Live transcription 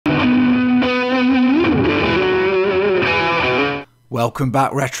Welcome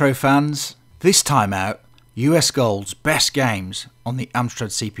back, retro fans. This time out, US Gold's best games on the Amstrad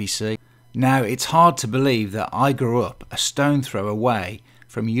CPC. Now, it's hard to believe that I grew up a stone throw away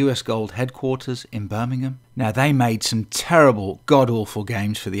from US Gold headquarters in Birmingham. Now, they made some terrible, god-awful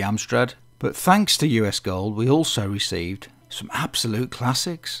games for the Amstrad, but thanks to US Gold, we also received some absolute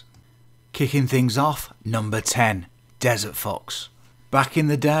classics. Kicking things off, number 10, Desert Fox. Back in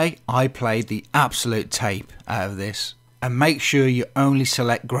the day, I played the absolute tape out of this. And make sure you only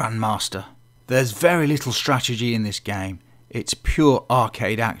select Grandmaster. There's very little strategy in this game. It's pure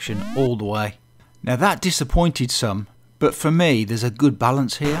arcade action all the way. Now that disappointed some, but for me there's a good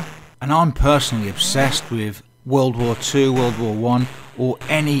balance here. And I'm personally obsessed with World War II, World War I, or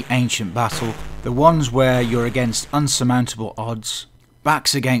any ancient battle. The ones where you're against unsurmountable odds,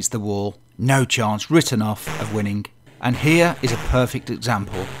 backs against the wall, no chance, written off of winning. And here is a perfect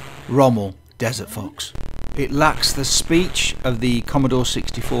example, Rommel Desert Fox. It lacks the speech of the Commodore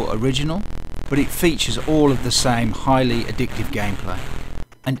 64 original, but it features all of the same highly addictive gameplay.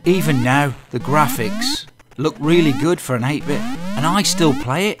 And even now, the graphics look really good for an 8-bit, and I still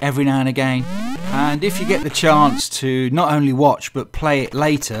play it every now and again. And if you get the chance to not only watch but play it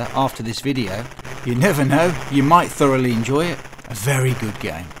later after this video, you never know, you might thoroughly enjoy it. A very good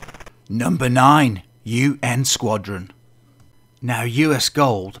game. Number 9, UN Squadron. Now, US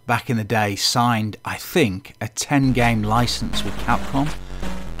Gold back in the day signed, I think, a 10-game license with Capcom,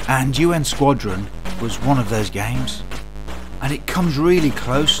 and UN Squadron was one of those games. And it comes really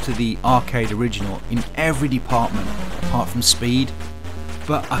close to the arcade original in every department apart from speed,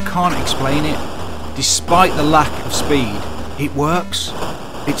 but I can't explain it. Despite the lack of speed, it works,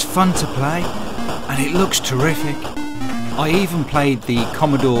 it's fun to play, and it looks terrific. I even played the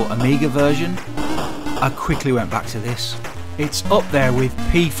Commodore Amiga version. I quickly went back to this. It's up there with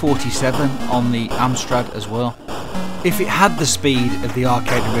P47 on the Amstrad as well. If it had the speed of the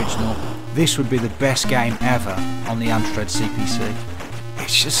arcade original, this would be the best game ever on the Amstrad CPC.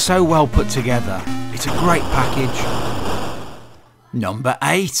 It's just so well put together. It's a great package. Number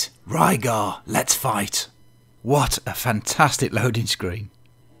 8, Rygar, Let's Fight. What a fantastic loading screen.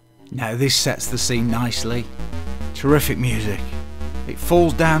 Now this sets the scene nicely. Terrific music. It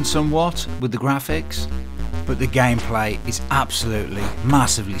falls down somewhat with the graphics, but the gameplay is absolutely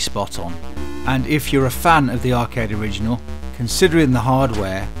massively spot on. And if you're a fan of the arcade original, considering the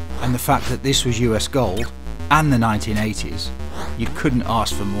hardware and the fact that this was US Gold and the 1980s, you couldn't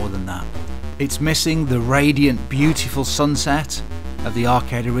ask for more than that. It's missing the radiant, beautiful sunset of the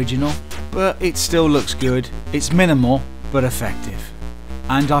arcade original, but it still looks good. It's minimal but effective.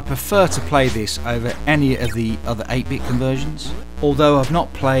 And I prefer to play this over any of the other 8-bit conversions, although I've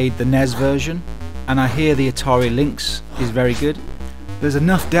not played the NES version, and I hear the Atari Lynx is very good. There's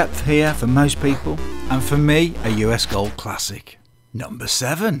enough depth here for most people, and for me, a US Gold classic. Number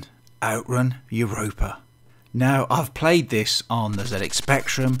 7, Outrun Europa. Now, I've played this on the ZX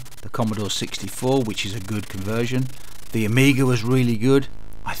Spectrum, the Commodore 64, which is a good conversion. The Amiga was really good.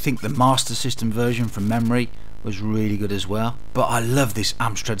 I think the Master System version from memory was really good as well. But I love this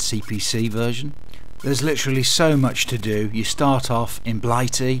Amstrad CPC version. There's literally so much to do. You start off in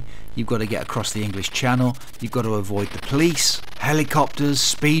Blighty, you've got to get across the English Channel, you've got to avoid the police, helicopters,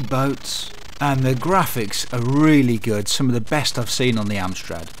 speedboats, and the graphics are really good, some of the best I've seen on the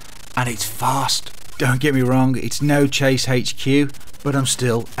Amstrad. And it's fast. Don't get me wrong, it's no Chase HQ, but I'm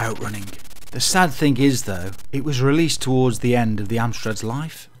still outrunning. The sad thing is though, it was released towards the end of the Amstrad's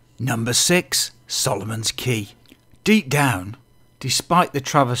life. Number 6, Solomon's Key. Deep down, despite the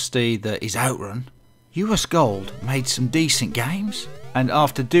travesty that is Outrun, US Gold made some decent games, and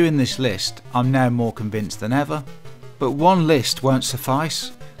after doing this list I'm now more convinced than ever. But one list won't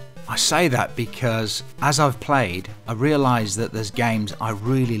suffice. I say that because as I've played I realise that there's games I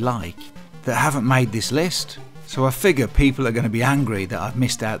really like that haven't made this list, so I figure people are going to be angry that I've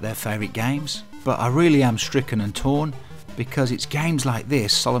missed out their favourite games, but I really am stricken and torn because it's games like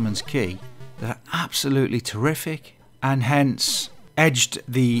this, Solomon's Key, that are absolutely terrific and hence edged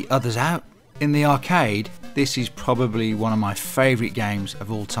the others out. In the arcade, this is probably one of my favourite games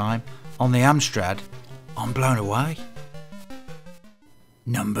of all time. On the Amstrad, I'm blown away.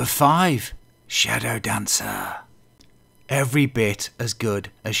 Number 5, Shadow Dancer. Every bit as good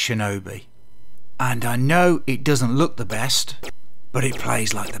as Shinobi. And I know it doesn't look the best, but it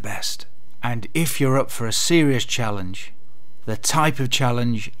plays like the best. And if you're up for a serious challenge, the type of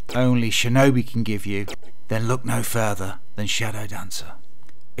challenge only Shinobi can give you, then look no further than Shadow Dancer.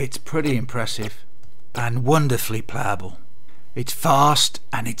 It's pretty impressive and wonderfully playable. It's fast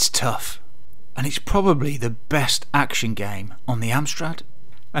and it's tough, and it's probably the best action game on the Amstrad.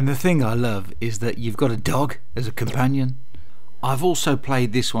 And the thing I love is that you've got a dog as a companion. I've also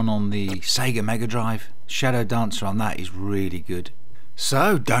played this one on the Sega Mega Drive. Shadow Dancer on that is really good.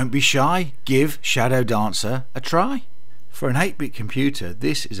 So don't be shy, give Shadow Dancer a try. For an 8-bit computer,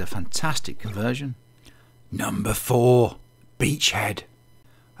 this is a fantastic conversion. Number 4, Beachhead.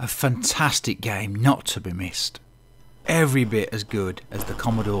 A fantastic game not to be missed. Every bit as good as the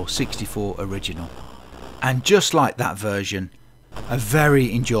Commodore 64 original. And just like that version, a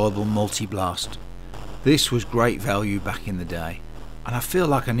very enjoyable multi-blast. This was great value back in the day, and I feel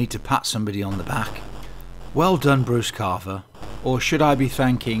like I need to pat somebody on the back. Well done, Bruce Carver, or should I be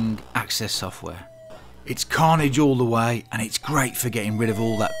thanking Access Software? It's carnage all the way, and it's great for getting rid of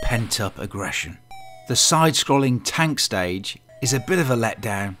all that pent-up aggression. The side-scrolling tank stage is a bit of a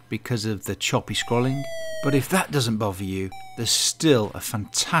letdown because of the choppy scrolling, but if that doesn't bother you, there's still a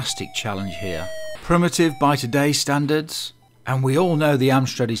fantastic challenge here. Primitive by today's standards, and we all know the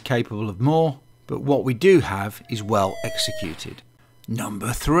Amstrad is capable of more, but what we do have is well executed.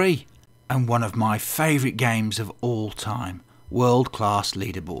 Number 3, and one of my favourite games of all time, World Class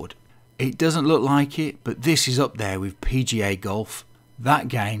Leaderboard. It doesn't look like it, but this is up there with PGA Golf. That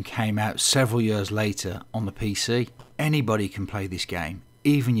game came out several years later on the PC. Anybody can play this game,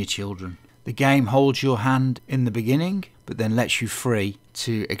 even your children. The game holds your hand in the beginning, but then lets you free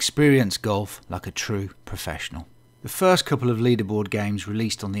to experience golf like a true professional. The first couple of leaderboard games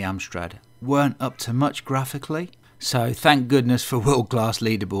released on the Amstrad weren't up to much graphically, so thank goodness for World Class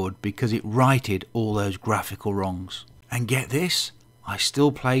Leaderboard because it righted all those graphical wrongs. And get this, I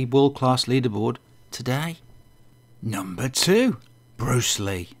still play World Class Leaderboard today. Number 2, Bruce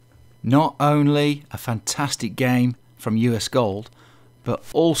Lee. Not only a fantastic game from US Gold, but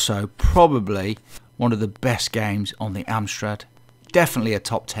also probably one of the best games on the Amstrad. Definitely a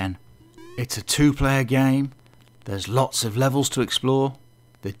top 10. It's a 2-player game, there's lots of levels to explore,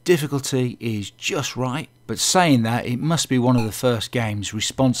 the difficulty is just right, but saying that, it must be one of the first games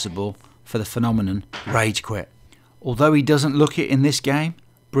responsible for the phenomenon Rage Quit. Although he doesn't look it in this game,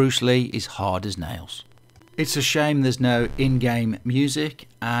 Bruce Lee is hard as nails. It's a shame there's no in-game music,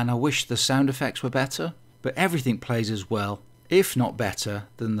 and I wish the sound effects were better, but everything plays as well, if not better,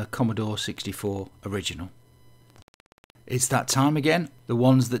 than the Commodore 64 original. It's that time again, the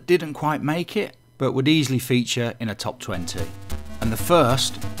ones that didn't quite make it, but would easily feature in a top 20. And the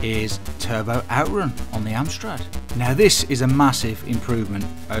first is Turbo Outrun on the Amstrad. Now this is a massive improvement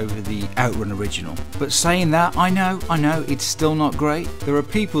over the Outrun original. But saying that, I know, it's still not great. There are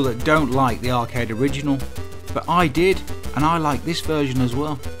people that don't like the arcade original, but I did, and I like this version as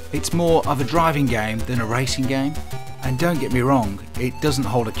well. It's more of a driving game than a racing game. And don't get me wrong, it doesn't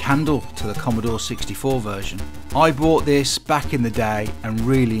hold a candle to the Commodore 64 version. I bought this back in the day and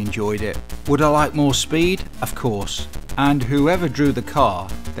really enjoyed it. Would I like more speed? Of course. And whoever drew the car,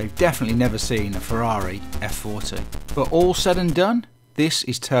 they've definitely never seen a Ferrari F40. But all said and done, this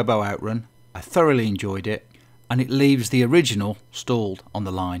is Turbo Outrun. I thoroughly enjoyed it, and it leaves the original stalled on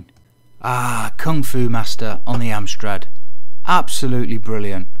the line. Ah, Kung Fu Master on the Amstrad. Absolutely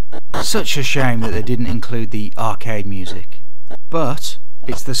brilliant. Such a shame that they didn't include the arcade music. But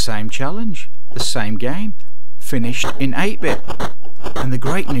it's the same challenge, the same game, finished in 8-bit. And the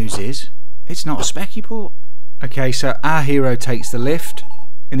great news is, it's not a specky port. Okay, so our hero takes the lift.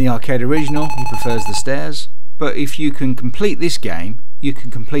 In the arcade original, he prefers the stairs. But if you can complete this game, you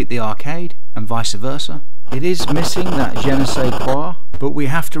can complete the arcade, and vice versa. It is missing that je ne sais quoi, but we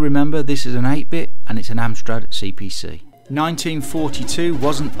have to remember this is an 8-bit and it's an Amstrad CPC. 1942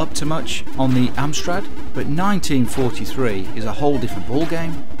 wasn't up to much on the Amstrad, but 1943 is a whole different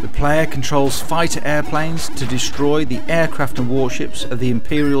ballgame. The player controls fighter airplanes to destroy the aircraft and warships of the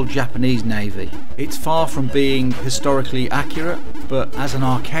Imperial Japanese Navy. It's far from being historically accurate, but as an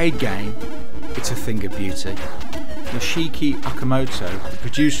arcade game, it's a thing of beauty. Yoshiki Okamoto, the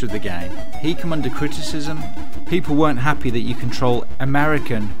producer of the game, he came under criticism. People weren't happy that you control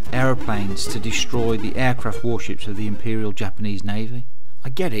American aeroplanes to destroy the aircraft warships of the Imperial Japanese Navy. I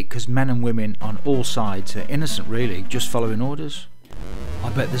get it, because men and women on all sides are innocent really, just following orders. I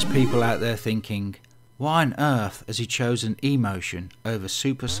bet there's people out there thinking, why on earth has he chosen E-motion over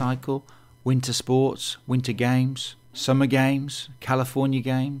Supercycle, Winter Sports, Winter Games, Summer Games, California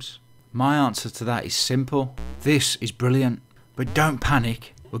Games? My answer to that is simple. This is brilliant, but don't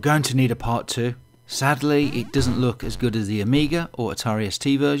panic, we're going to need a part 2. Sadly, it doesn't look as good as the Amiga or Atari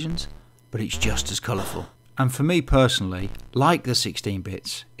ST versions, but it's just as colourful. And for me personally, like the 16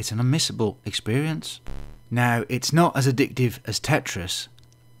 bits, it's an unmissable experience. Now, it's not as addictive as Tetris,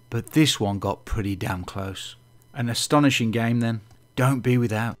 but this one got pretty damn close. An astonishing game then, don't be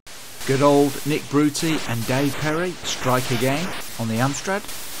without. Good old Nick Bruti and Dave Perry strike again on the Amstrad,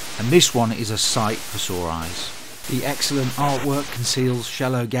 and this one is a sight for sore eyes. The excellent artwork conceals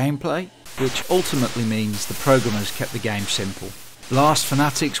shallow gameplay, which ultimately means the programmers kept the game simple. Blast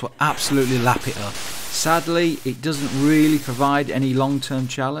fanatics will absolutely lap it up. Sadly, it doesn't really provide any long-term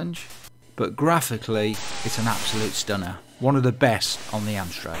challenge, but graphically it's an absolute stunner. One of the best on the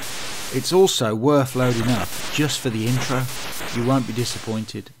Amstrad. It's also worth loading up just for the intro. You won't be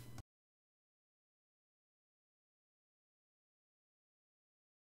disappointed.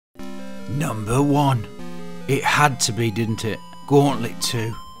 Number 1. It had to be, didn't it? Gauntlet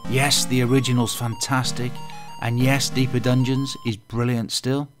 2. Yes, the original's fantastic, and yes, Deeper Dungeons is brilliant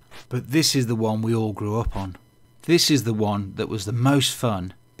still, but this is the one we all grew up on. This is the one that was the most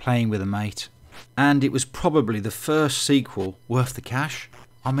fun playing with a mate, and it was probably the first sequel worth the cash.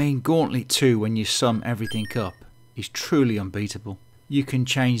 I mean, Gauntlet 2, when you sum everything up, is truly unbeatable. You can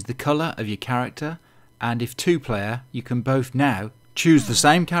change the colour of your character, and if 2-player, you can both now choose the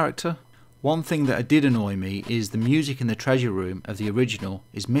same character. One thing that did annoy me is the music in the treasure room of the original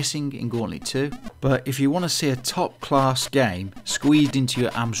is missing in Gauntlet 2. But if you want to see a top class game squeezed into your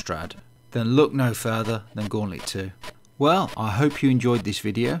Amstrad, then look no further than Gauntlet 2. Well, I hope you enjoyed this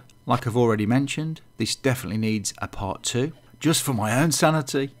video. Like I've already mentioned, this definitely needs a part 2. Just for my own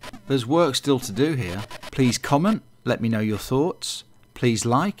sanity. There's work still to do here. Please comment, let me know your thoughts. Please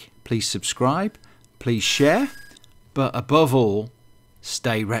like, please subscribe, please share. But above all,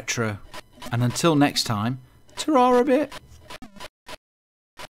 stay retro. And until next time, ta-ra a bit.